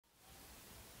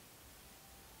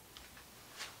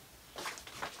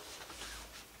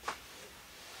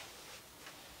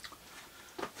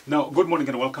Now, good morning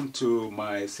and welcome to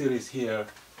my series here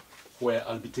where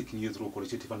I'll be taking you through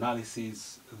qualitative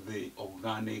analysis, the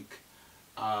organic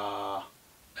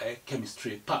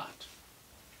chemistry part.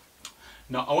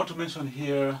 Now, I want to mention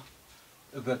here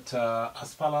that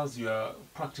as far as your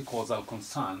practicals are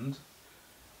concerned,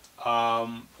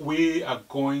 we are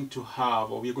going to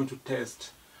have, or we are going to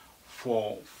test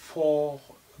for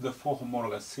the four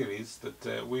homologous series that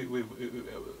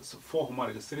four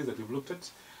homologous series that we've looked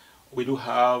at. We do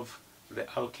have the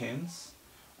alkanes,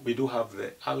 we do have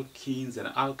the alkenes and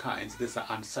alkynes. These are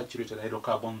unsaturated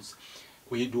hydrocarbons.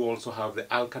 We do also have the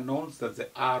alkanols, that's the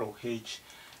R or H,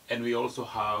 and we also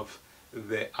have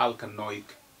the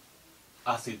alkanoic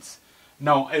acids.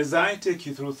 Now, as I take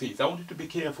you through these, I want you to be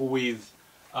careful with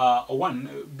one,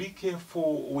 be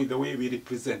careful with the way we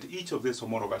represent each of these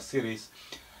homologous series.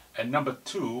 And number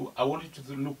two, I want you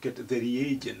to look at the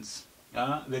reagents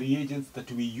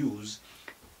that we use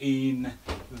in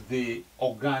the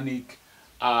organic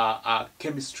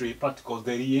chemistry practicals,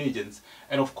 the reagents.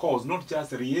 And of course, not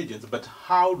just the reagents, but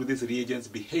how do these reagents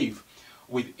behave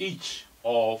with each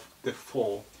of the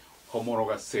four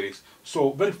homologous series. So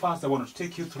very fast, I want to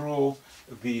take you through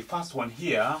the first one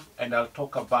here, and I'll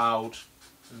talk about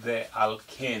the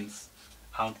alkanes.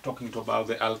 I'm talking about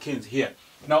the alkanes here.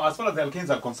 Now, as far as the alkanes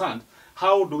are concerned,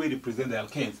 how do we represent the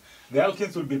alkanes? The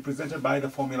alkanes will be presented by the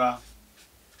formula.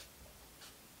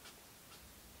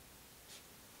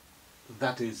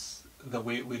 That is the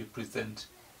way we represent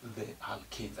the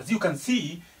alkanes. As you can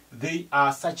see, they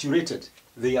are saturated.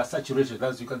 They are saturated.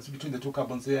 As you can see between the two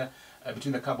carbons there,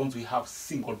 between the carbons we have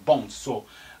single bonds. So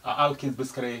alkanes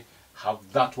basically have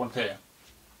that one there.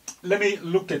 Let me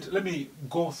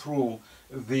go through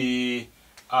their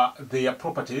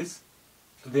properties.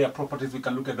 Their properties, we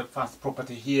can look at the first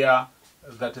property here,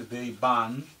 that they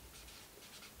burn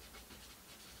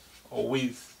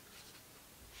with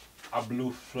a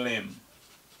blue flame.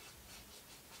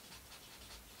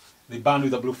 They burn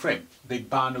with a blue flame. They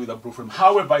burn with a blue flame.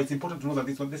 However, it's important to know that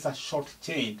these are short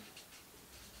chained.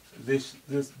 These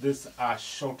are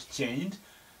short chained.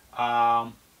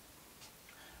 The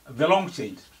long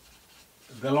chained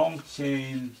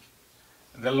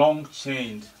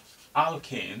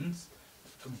alkanes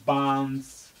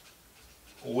burns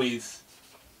with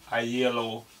a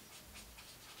yellow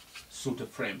sooted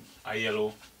frame. A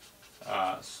yellow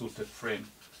sooted frame.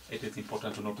 It is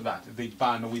important to note that they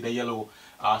burn with a yellow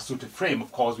sooted frame.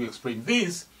 Of course, we explain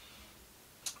this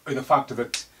with the fact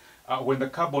that when the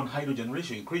carbon-hydrogen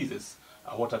ratio increases,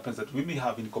 what happens that we may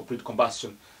have incomplete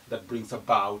combustion that brings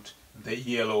about the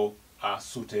yellow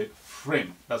sooted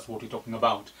frame. That's what we're talking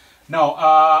about. Now,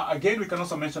 again, we can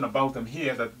also mention about them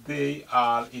here that they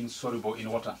are insoluble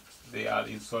in water. They are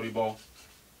insoluble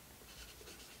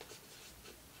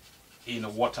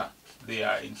in water. They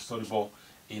are insoluble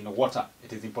in water.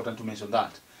 It is important to mention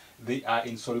that. They are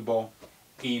insoluble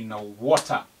in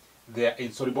water. They are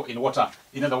insoluble in water.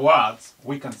 In other words,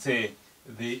 we can say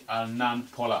they are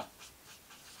non-polar.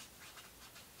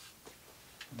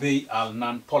 They are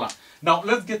non-polar. Now,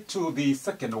 let's get to the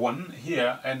second one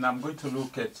here, and I'm going to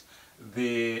look at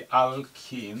the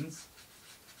alkenes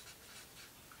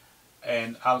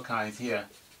and alkynes here.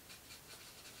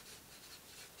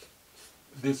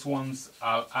 These ones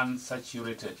are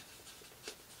unsaturated.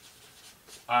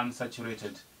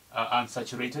 Unsaturated.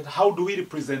 How do we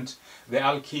represent the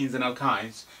alkenes and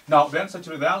alkynes? Now, the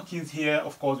unsaturated, the alkenes here,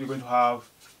 of course, we're going to have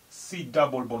C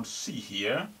double bond C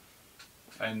here.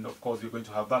 And of course, we're going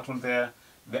to have that one there.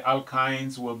 The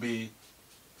alkynes will be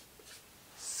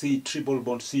C triple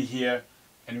bond C here.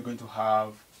 And we're going to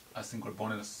have a single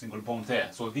bond and a single bond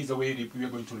there. So these are the way we are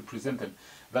going to represent them.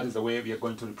 That is the way we are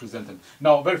going to represent them.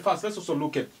 Now, very fast, let's also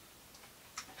look at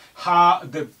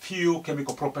the few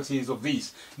chemical properties of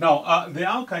these. Now, the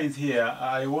alkynes here,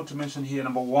 I want to mention here,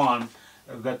 number one,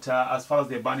 that as far as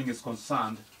their burning is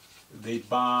concerned, they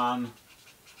burn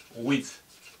with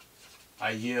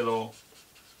a yellow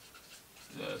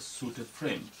sooted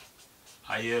frame.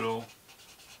 A yellow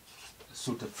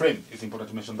sooted frame. It's important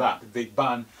to mention that. They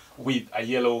burn with a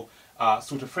yellow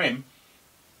sooted frame,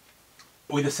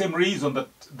 with the same reason that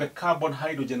the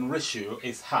carbon-hydrogen ratio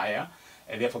is higher,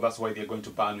 and therefore that's why they're going to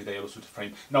burn with a yellow sooted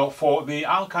frame. Now, for the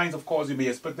alkynes, of course, you may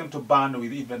expect them to burn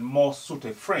with even more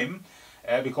sooted frame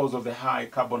because of the high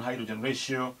carbon-hydrogen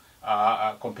ratio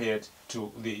compared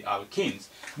to the alkenes.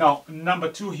 Now, number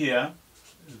two here,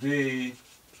 they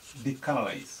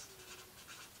decolorize.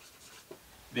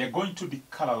 They are going to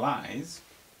decolorize.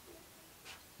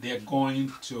 They are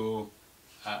going to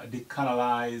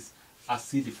decolorize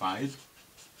acidified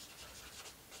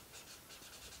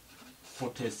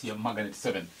potassium manganate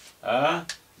 7.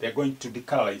 They are going to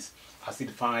decolorize.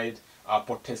 acidified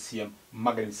potassium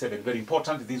manganese 7. Very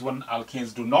important. These one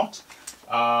alkanes do not.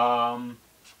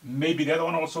 Maybe the other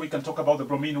one also we can talk about the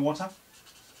bromine water.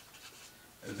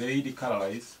 They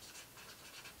decolorize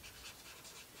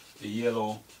the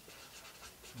yellow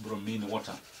bromine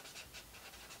water.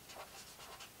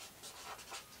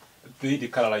 They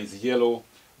decolorize yellow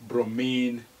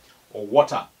bromine or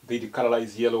water. They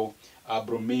decolorize yellow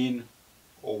bromine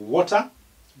or water.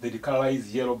 They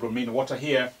decolorize yellow bromine water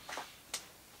here.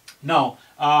 Now,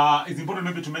 it's important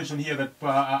maybe to mention here that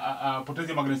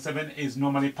potassium manganese 7 is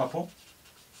normally purple.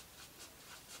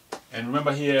 And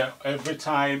remember here, every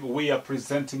time we are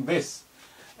presenting this,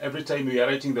 every time we are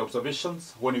writing the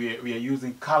observations, when we are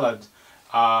using colored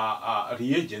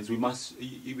reagents, we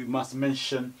must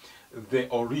mention the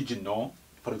original.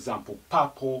 For example,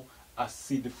 purple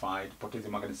acidified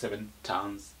potassium manganese 7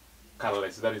 turns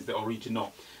colorless. That is the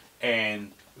original,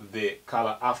 and the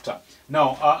color after.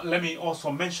 Now, let me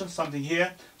also mention something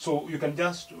here, so you can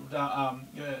just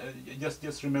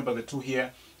remember the two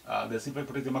here, the acidified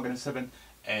potassium manganese 7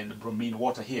 and bromine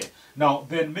water here. Now,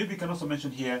 then maybe you can also mention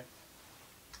here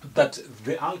that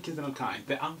the alkenes and alkynes,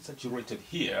 the unsaturated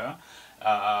here,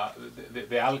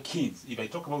 the alkenes. If I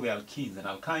talk about the alkenes and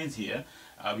alkynes here,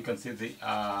 we can say they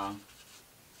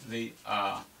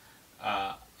are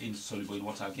insoluble in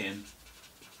water again.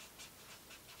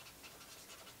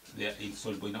 They are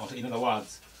insoluble in water. In other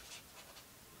words,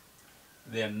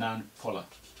 they are non-polar.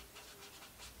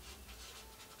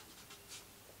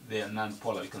 They are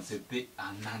non-polar. You can say they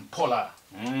are non-polar.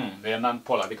 They are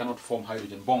non-polar. They cannot form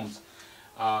hydrogen bonds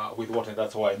with water.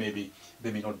 That's why maybe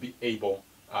they may not be able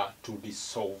to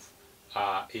dissolve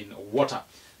in water.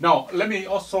 Now, let me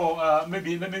also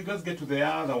let's get to the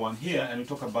other one here, and we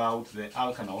talk about the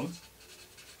alkanols.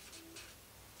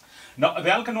 Now, the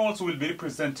alkanols will be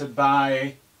represented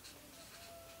by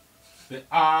the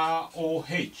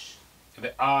ROH.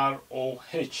 The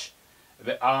ROH.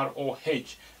 The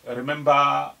ROH.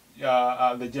 Remember,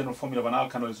 the general formula of an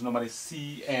alkanol is normally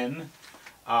CN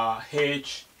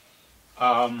H.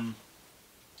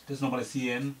 This is normally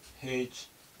CN H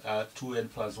 2N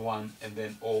plus 1 and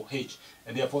then OH.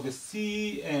 And therefore, the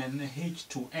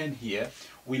CnH2n here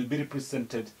will be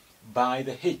represented by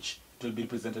the H. It will be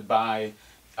represented by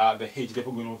the H.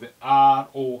 Therefore, we know the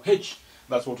ROH.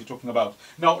 That's what we're talking about.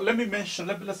 Now, let me mention,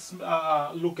 let's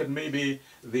look at maybe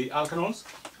the alkanols.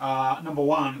 Number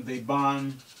one, they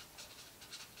burn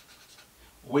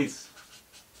with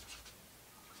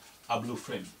a blue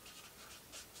flame.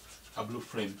 A blue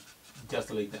flame,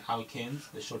 just like the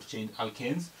alkanes, the short-chain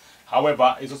alkanes.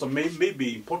 However, it's also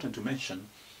maybe important to mention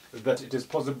that it is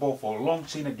possible for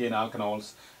long-chain again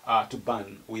alkanols to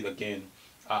burn with again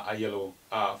a yellow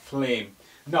flame.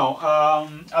 Now,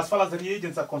 as far as the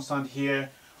reagents are concerned here,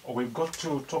 we've got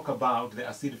to talk about the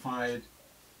acidified.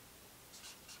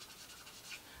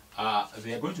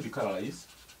 They are going to decolorize.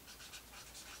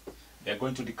 They are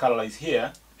going to decolorize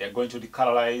here. They are going to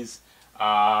decolorize.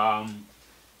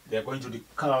 They are going to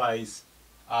decolorize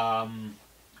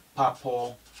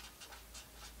purple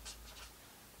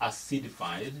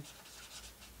acidified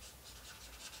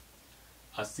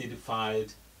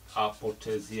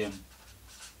potassium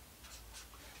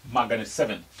manganese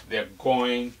 7. They are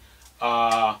going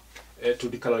to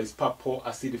decolorize purple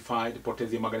acidified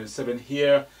potassium manganese 7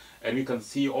 here, and we can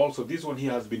see also this one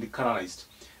here has been decolorized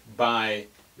by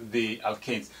the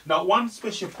alkanes. Now, one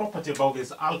special property about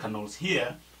these alkanols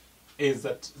here is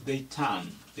that they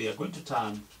are going to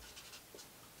turn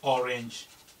orange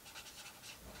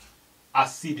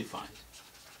acidified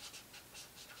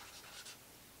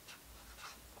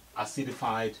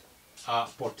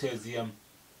potassium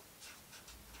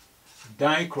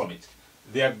dichromate.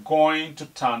 They are going to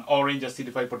turn orange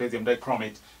acidified potassium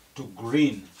dichromate to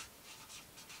green.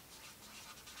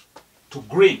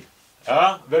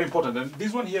 Very important. And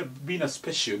this one here being this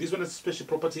one is a special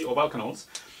property of alkanols,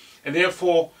 and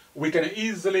therefore we can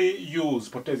easily use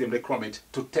potassium dichromate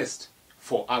to test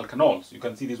for alkanols. You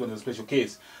can see this one is a special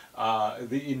case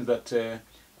in that the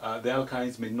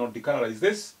alkynes may not decolorize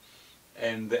this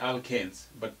and the alkanes,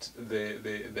 but the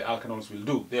alkanols will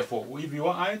do. Therefore, if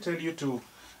I tell you to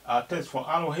test for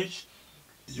ROH,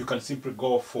 you can simply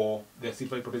go for the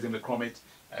acidified potassium dichromate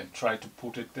and try to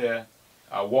put it there,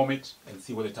 warm it, and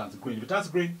see whether it turns green. If it turns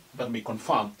green, that may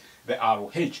confirm the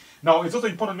ROH. Now, it's also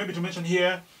important maybe to mention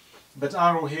here that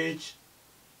ROH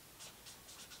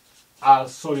are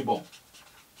soluble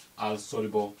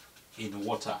in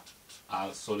water.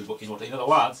 In other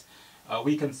words,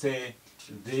 we can say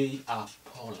they are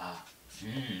polar.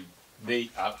 They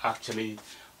are actually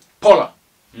polar.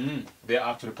 They are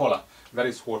actually polar. That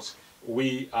is what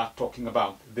we are talking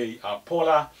about. They are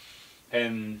polar.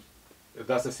 and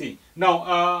that's the thing.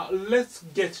 Now let's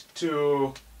get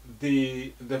to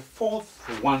the fourth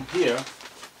one here.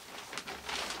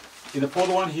 In the fourth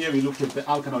one here, we look at the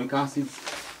alkanoic acids,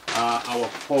 our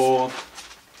fourth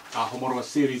homologous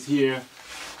series here,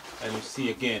 and you see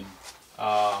again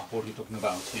what we're talking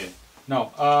about here.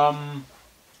 Now,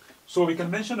 so we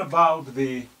can mention about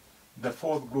the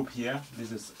fourth group here.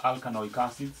 This is alkanoic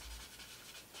acids.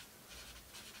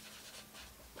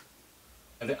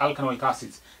 The alkanoic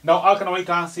acids. Now, alkanoic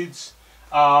acids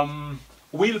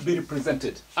will be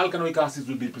represented. Alkanoic acids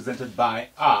will be represented by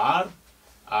R,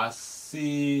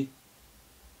 C,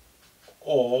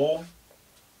 O,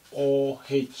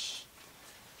 H,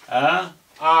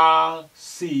 R,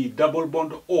 C, double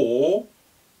bond O,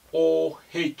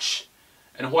 H.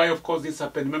 And why, of course, this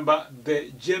happened? Remember,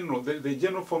 the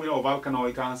general formula of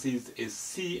alkanoic acids is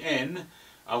CN,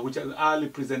 which R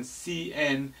represents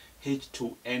CN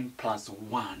H2N plus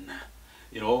 1.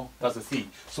 You know, that's the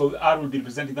thing. So R will be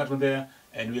representing that one there,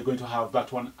 and we're going to have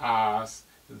that one as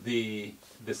this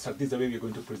is the way we're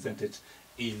going to present it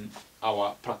in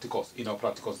our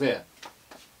practicals there.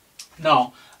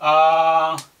 Now,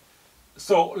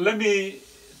 so let me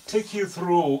take you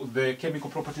through the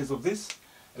chemical properties of this.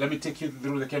 Let me take you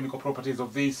through the chemical properties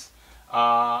of this.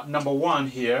 Number one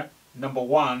here. Number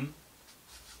one.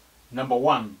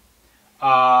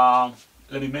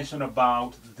 Let me mention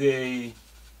about they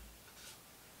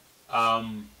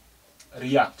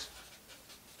react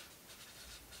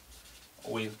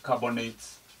with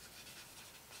carbonates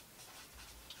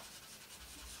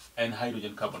and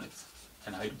hydrogen carbonates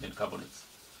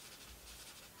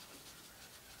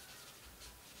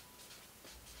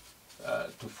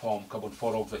to form carbon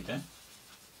 4 oxide.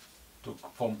 To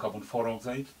form carbon 4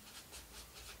 oxide.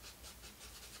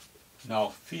 Now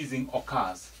fizzing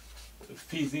occurs.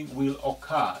 Fizzing will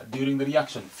occur during the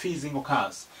reaction. Fizzing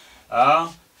occurs.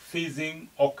 Fizzing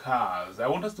occurs. I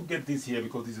want us to get this here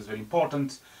because this is very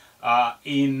important.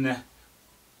 In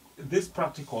these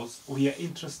practicals, we are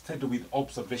interested with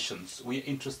observations.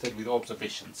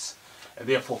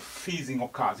 Therefore, fizzing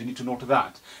occurs. You need to note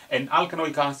that. And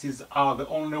alkanoic acids are the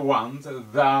only ones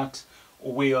that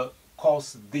will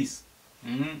cause this.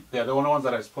 They are the only ones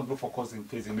that are responsible for causing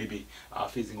fizzing. Maybe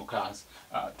fizzing occurs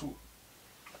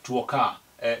to occur.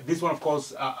 This one, of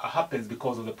course, happens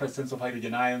because of the presence of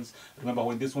hydrogen ions. Remember,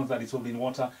 when these ones are dissolved in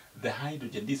water, the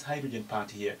hydrogen, this hydrogen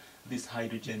part here, this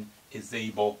hydrogen is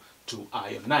able to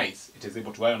ionize. It is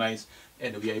able to ionize,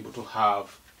 and we are able to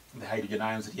have the hydrogen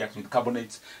ions reacting with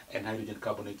carbonates and hydrogen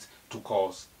carbonates to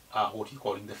cause what we're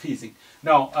calling the fizzing.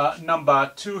 Now,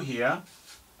 number two here,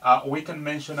 we can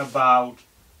mention about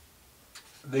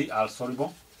they are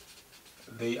soluble.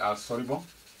 They are soluble.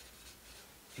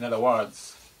 In other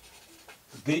words,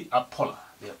 they are polar.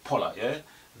 They are polar. Yeah.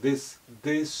 This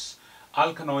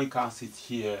alkanoic acid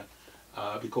here,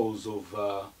 because of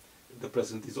the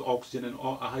presence is oxygen and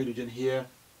a hydrogen here.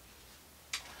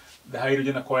 The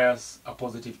hydrogen acquires a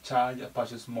positive charge, a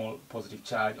partial small positive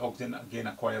charge. Oxygen again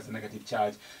acquires a negative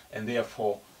charge, and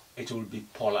therefore it will be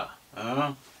polar.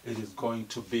 It is going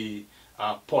to be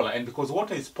polar. And because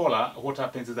water is polar, what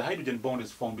happens is the hydrogen bond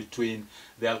is formed between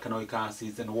the alkanoic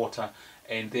acids and water,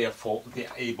 and therefore they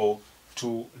are able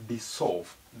to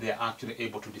dissolve. They are actually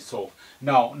able to dissolve.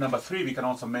 Now, number three, we can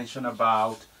also mention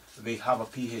about they have a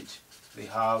pH. They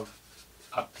have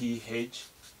a pH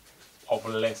of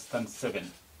less than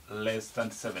 7. Less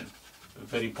than 7.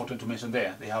 Very important to mention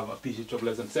there. They have a pH of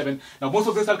less than 7. Now, most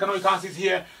of these alkanoic acids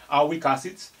here are weak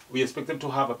acids. We expect them to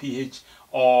have a pH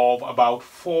of about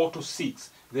 4 to 6,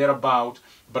 thereabout.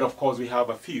 But of course, we have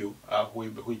a few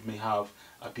which may have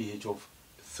a pH of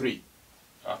 3.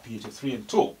 A pH of 3 and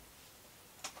 2.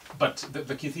 But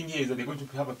the key thing here is that they're going to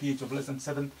have a pH of less than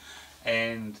 7,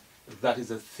 and that is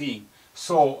a thing.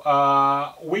 So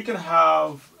we can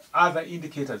have other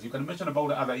indicators. You can mention about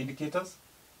the other indicators.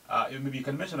 Maybe you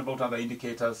can mention about other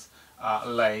indicators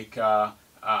like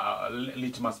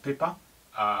litmus paper,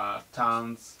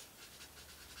 tans,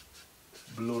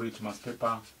 blue litmus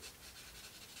paper,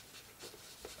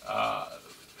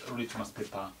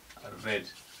 red.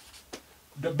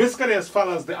 Basically, as far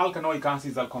as the alkanoic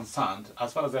acids are concerned,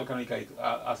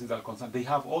 they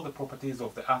have all the properties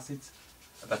of the acids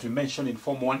that we mentioned in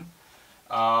Form 1.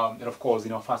 And of course,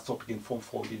 in our first topic in Form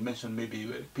 4, we did mention, maybe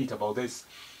repeat about this.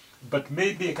 But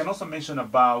maybe I can also mention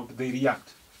about they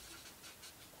react.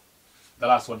 The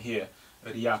last one here,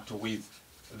 they react with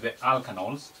the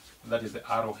alkanols, that is the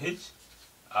ROH,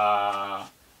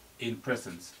 in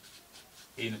presence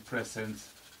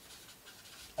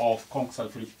of conc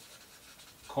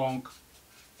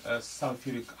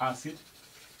sulfuric acid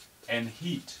and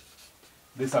heat.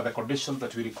 These are the conditions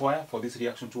that we require for this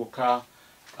reaction to occur,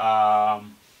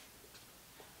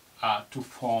 to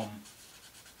form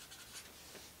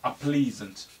a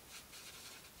pleasant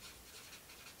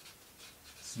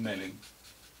smelling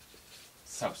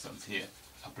substance here,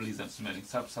 a pleasant smelling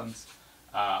substance,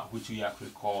 which we actually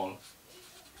call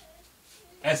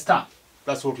ester.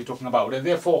 That's what we're talking about. And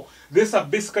therefore, these are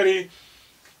basically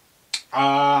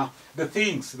the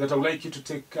things that I would like you to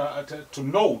take to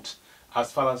note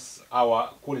as far as our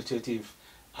qualitative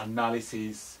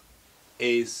analysis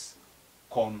is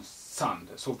concerned.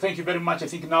 So thank you very much. I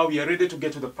think now we are ready to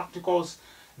get to the practicals.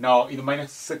 Now in my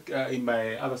next in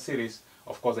my other series,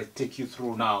 of course, I take you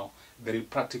through now the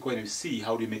practical, and you see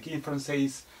how you make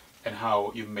inferences and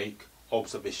how you make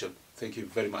observation. Thank you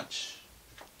very much.